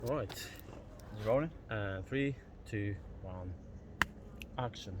Right. Is it rolling? 3, 2, 1.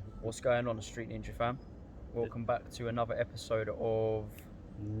 Action. What's going on, the Street Ninja fam? Welcome back to another episode of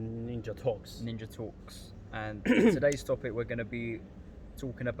Ninja Talks. Ninja Talks. And today's topic, we're going to be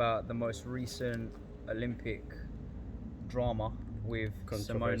talking about the most recent Olympic drama with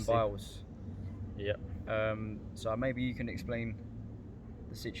Simone Controversy. Biles. Yeah. So maybe you can explain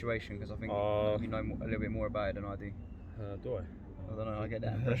the situation, because I think you know a little bit more about it than I do. Do I? I don't know. I get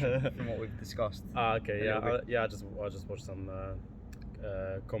that impression from what we've discussed. Okay. I just watched some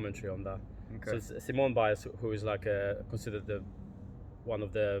commentary on that. Okay. So it's Simone Biles, who is like considered one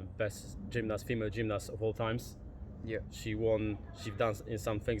of the best female gymnasts of all times. Yeah. She done in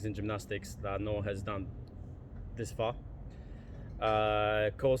some things in gymnastics that no one has done this far.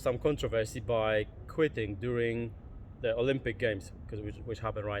 Caused some controversy by quitting during the Olympic Games, which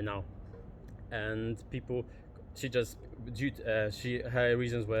happen right now, and people. Her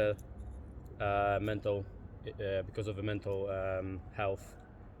reasons were mental, because of the mental health.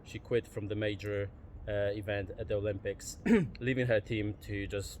 She quit from the major event at the Olympics, leaving her team to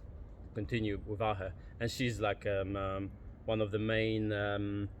just continue without her. And she's like one of the main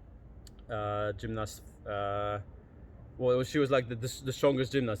gymnasts. Well, she was like the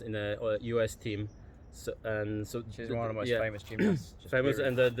strongest gymnast in a US team. So She's one of the most famous gymnasts. Famous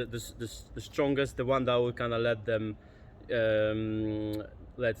period. And the strongest, the one that would kind of let them,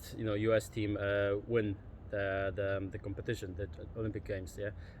 US team win the competition, the Olympic Games,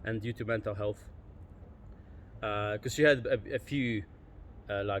 yeah. And due to mental health, because she had a few,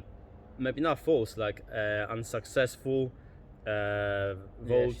 like maybe not false, like unsuccessful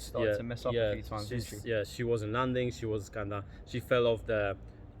votes. She started to mess up a few times, didn't she? Yeah, she wasn't landing. She fell off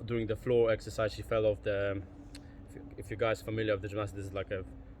during the floor exercise. She fell off if you guys are familiar with the gymnastics, this is like a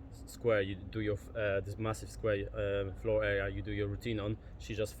square. You do your this massive square floor area. You do your routine on.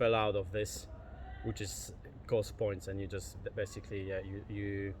 She just fell out of this, which is cost points, and you just basically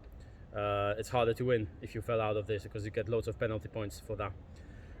you it's harder to win if you fell out of this, because you get loads of penalty points for that.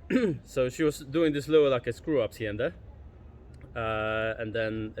 So she was doing this little like a screw ups here and there, and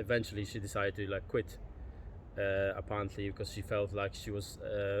then eventually she decided to like quit. Apparently, because she felt like she was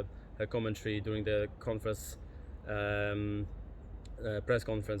her commentary during the conference, press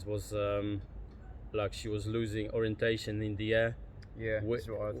conference was like she was losing orientation in the air. Yeah, that's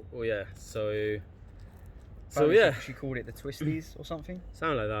what yeah. So yeah, she called it the twisties or something.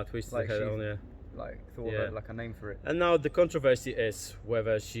 Sound like that, twisted like head on, yeah. Like thought of like a name for it. And now the controversy is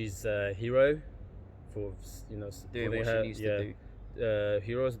whether she's a hero for doing what she needs to do.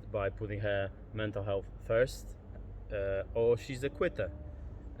 Heroes by putting her mental health first, or she's a quitter.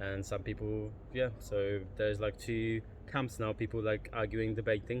 And some people, so there's like two camps now, people like arguing,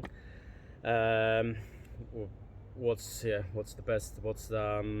 debating what's the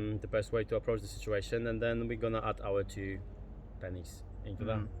best way to approach the situation, and then we're gonna add our 2 pennies into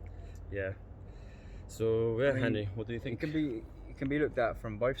that. So I mean, Henry, what do you think? It can be looked at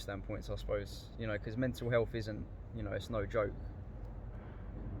from both standpoints, I suppose, because mental health isn't, it's no joke.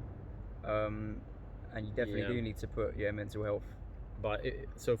 And you definitely do need to put mental health. But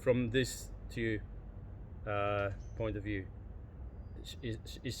so from this point of view,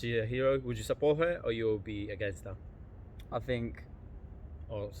 is she a hero? Would you support her, or you'll be against her? I think.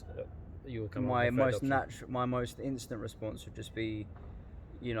 Or you will come. My most instant response would just be,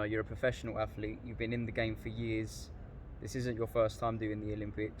 you're a professional athlete. You've been in the game for years. This isn't your first time doing the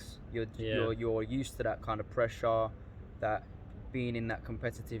Olympics. You're used to that kind of pressure, that being in that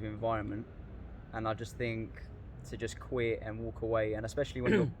competitive environment, and I just think to just quit and walk away, and especially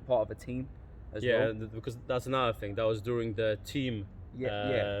when you're part of a team as well. Yeah, because that's another thing. That was during the team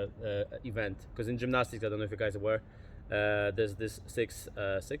event. Because in gymnastics, I don't know if you guys are aware, there's this six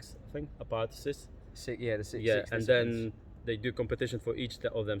thing, apparatus. The six. Yeah, and then they do competition for each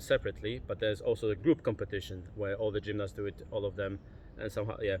of them separately, but there's also a group competition where all the gymnasts do it, all of them, and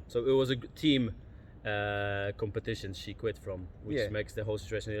somehow so it was a team competition she quit from, which makes the whole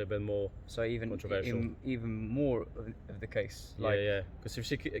situation a little bit more controversial. Even more of the case. Because if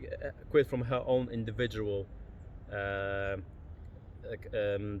she quit from her own individual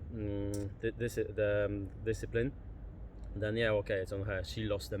discipline, then it's on her. She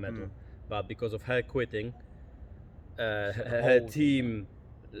lost the medal, but because of her quitting, her team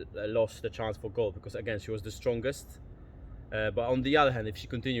lost the chance for gold, because again she was the strongest. But on the other hand, if she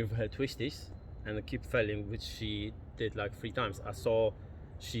continued with her twisties and keep failing, which she did like 3 times, I saw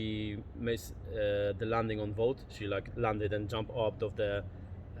she missed the landing on vault. She like landed and jumped out of the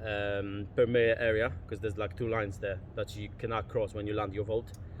premier area, because there's like 2 lines there that you cannot cross when you land your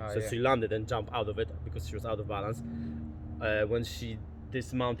vault. She landed and jumped out of it because she was out of balance. When she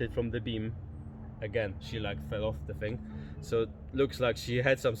dismounted from the beam. Again, she like fell off the thing, so looks like she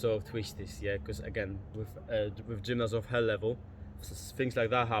had some sort of twisties, yeah. Because again, with gymnasts of her level, things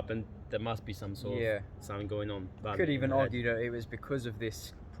like that happen. There must be some sort of something going on. Could even argue that it was because of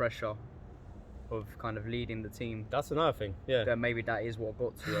this pressure of kind of leading the team. That's another thing, yeah. That maybe that is what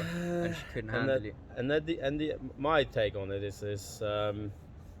got to her, and she couldn't handle it. And my take on it is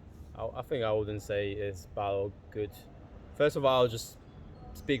I think I wouldn't say it's bad or good. First of all, I'll just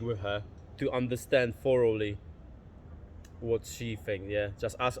speak with her to understand thoroughly what she thinks, yeah.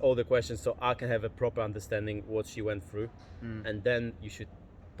 Just ask all the questions so I can have a proper understanding what she went through, and then you should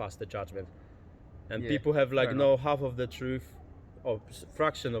pass the judgment. And people have like half of the truth or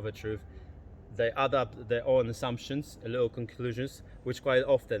fraction of the truth. They add up their own assumptions, little conclusions, which quite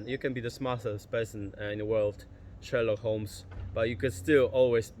often you can be the smartest person in the world, Sherlock Holmes, but you could still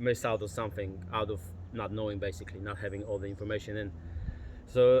always miss out on something out of not knowing, basically, not having all the information in.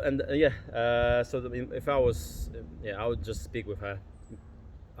 So if I was, I would just speak with her,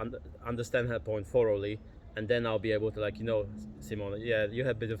 understand her point thoroughly, and then I'll be able to, like, Simone, you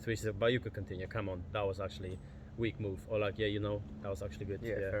had a bit of twists, but you could continue. Come on, that was actually weak move, or like, that was actually good.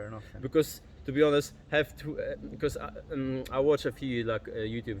 Yeah, fair enough. Then. Because to be honest, because I watch a few like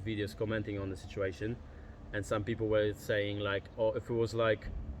YouTube videos commenting on the situation, and some people were saying like, oh, if it was like.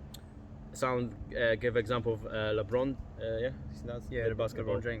 Someone gave example of LeBron, the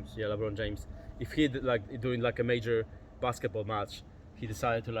basketball. LeBron James. Yeah, LeBron James. If he doing like a major basketball match, he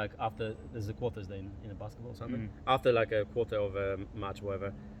decided to like after there's a quarters day in a basketball or something. After like a quarter of a match,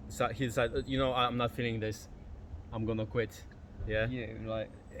 whatever, he decided, I'm not feeling this, I'm gonna quit. Yeah. Yeah, like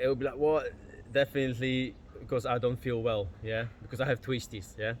it would be like, well, definitely because I don't feel well. Yeah, because I have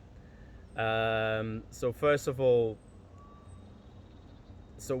twisties. Yeah. So first of all.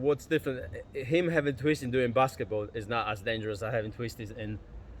 So what's different? Him having twisties doing basketball is not as dangerous as having twisties in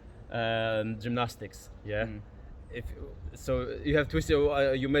gymnastics. Yeah. If so, you have twisted.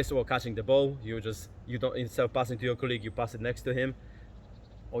 You may as well catching the ball. You don't, instead of passing to your colleague, you pass it next to him,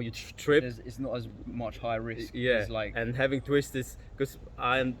 or you trip. It's not as much high risk. Yeah. As like and having twisties, because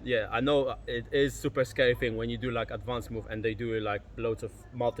I know it is super scary thing when you do like advanced move and they do like loads of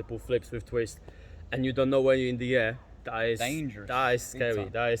multiple flips with twist, and you don't know when you're in the air. That is dangerous. That is scary.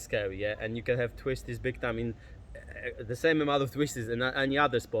 That is scary. Yeah, and you can have twisties big time in the same amount of twisties in any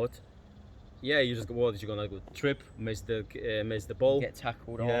other sport. Yeah, you just what you're gonna go trip, miss the ball, get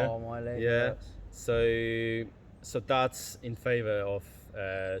tackled. Yeah. Oh, my leg. Yeah. So that's in favor of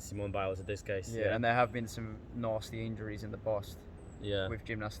Simone Biles in this case. Yeah, and there have been some nasty injuries in the past. Yeah. With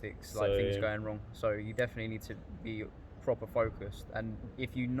gymnastics, like things going wrong. So you definitely need to be proper focused. And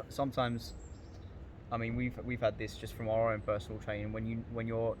if you sometimes. I mean, we've had this just from our own personal training. When you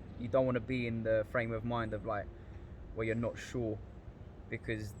don't want to be in the frame of mind of like where you're not sure,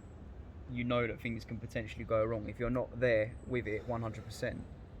 because you know that things can potentially go wrong. If you're not there with it 100%,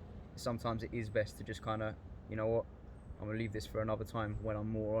 sometimes it is best to just kind of, you know what, I'm gonna leave this for another time when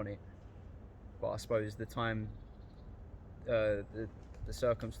I'm more on it. But I suppose the time, the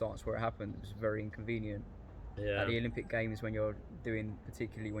circumstance where it happened was very inconvenient. Yeah. At the Olympic Games,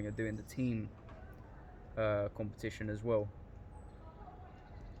 particularly when you're doing the team. Competition as well,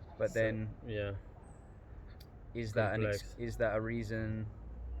 but then is that a reason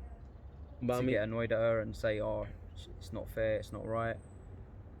to get annoyed at her and say, oh, it's not fair, it's not right?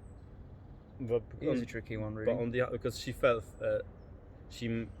 But it is a tricky one, really. But because she felt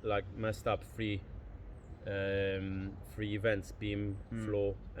she like messed up three events, beam,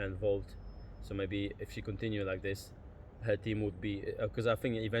 floor, and vault. So maybe if she continued like this, her team would be because I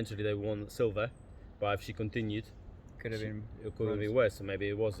think eventually they won silver. But if she continued, it could have been worse. So maybe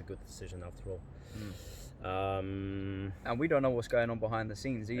it was a good decision after all. And we don't know what's going on behind the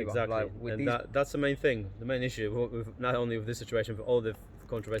scenes either. Exactly, like, that's the main thing, the main issue. With not only with this situation, but all the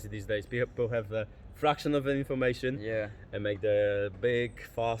controversy these days. People have the fraction of the information, and make the big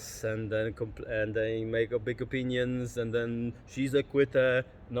fuss, and then and they make big opinions, and then she's a quitter.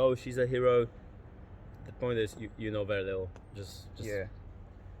 No, she's a hero. The point is, you know very little. Just yeah.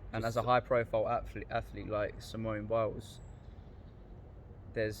 And as a high-profile athlete like Simone Biles,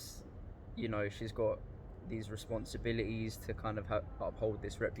 there's, she's got these responsibilities to kind of uphold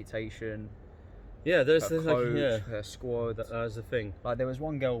this reputation. Yeah, there's her coach, her squad. That's the thing. Like there was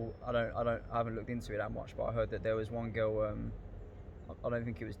one girl, I haven't looked into it that much, but I heard that there was one girl. I don't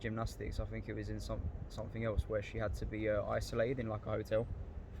think it was gymnastics. I think it was in something else where she had to be isolated in like a hotel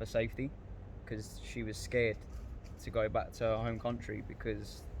for safety because she was scared to go back to her home country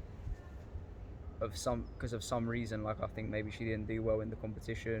because of some reason, like I think maybe she didn't do well in the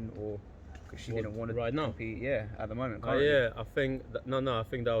competition or because she What, didn't want to right now? compete. Yeah, at the moment. Oh Currently. yeah, I think no, I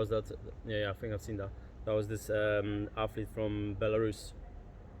think that was that. Yeah, I think I've seen that. That was this athlete from Belarus,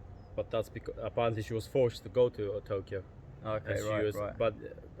 but that's because apparently she was forced to go to Tokyo. Okay, And she right, was, right.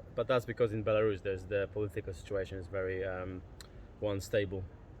 But that's because in Belarus there's the political situation is very unstable.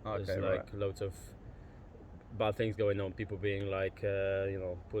 Okay, There's like loads of bad things going on. People being like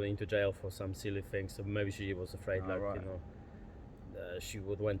put into jail for some silly things. So maybe she was afraid she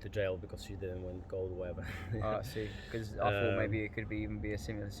would went to jail because she didn't win gold or whatever. Oh, I see. Because I thought maybe it could even be a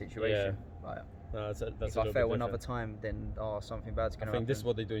similar situation. Like, No, that's if I fell another time, then something bad's gonna happen. I think this is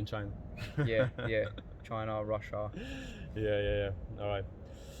what they do in China. yeah, China, Russia. Yeah. All right.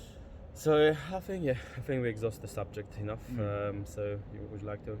 So I think we exhaust the subject enough. So would you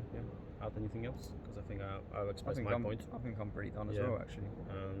like to add anything else? Because I think I've expressed my point. I think I'm pretty done as well, actually.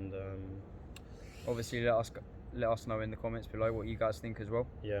 And obviously, let us know in the comments below what you guys think as well.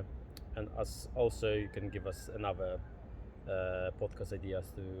 Yeah, and us also, you can give us another podcast ideas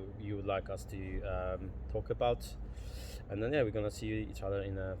you would like us to talk about, and then we're gonna see each other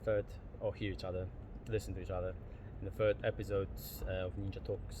in a third, or hear each other, listen to each other in the third episode of Ninja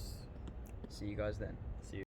Talks. See you guys then. See you.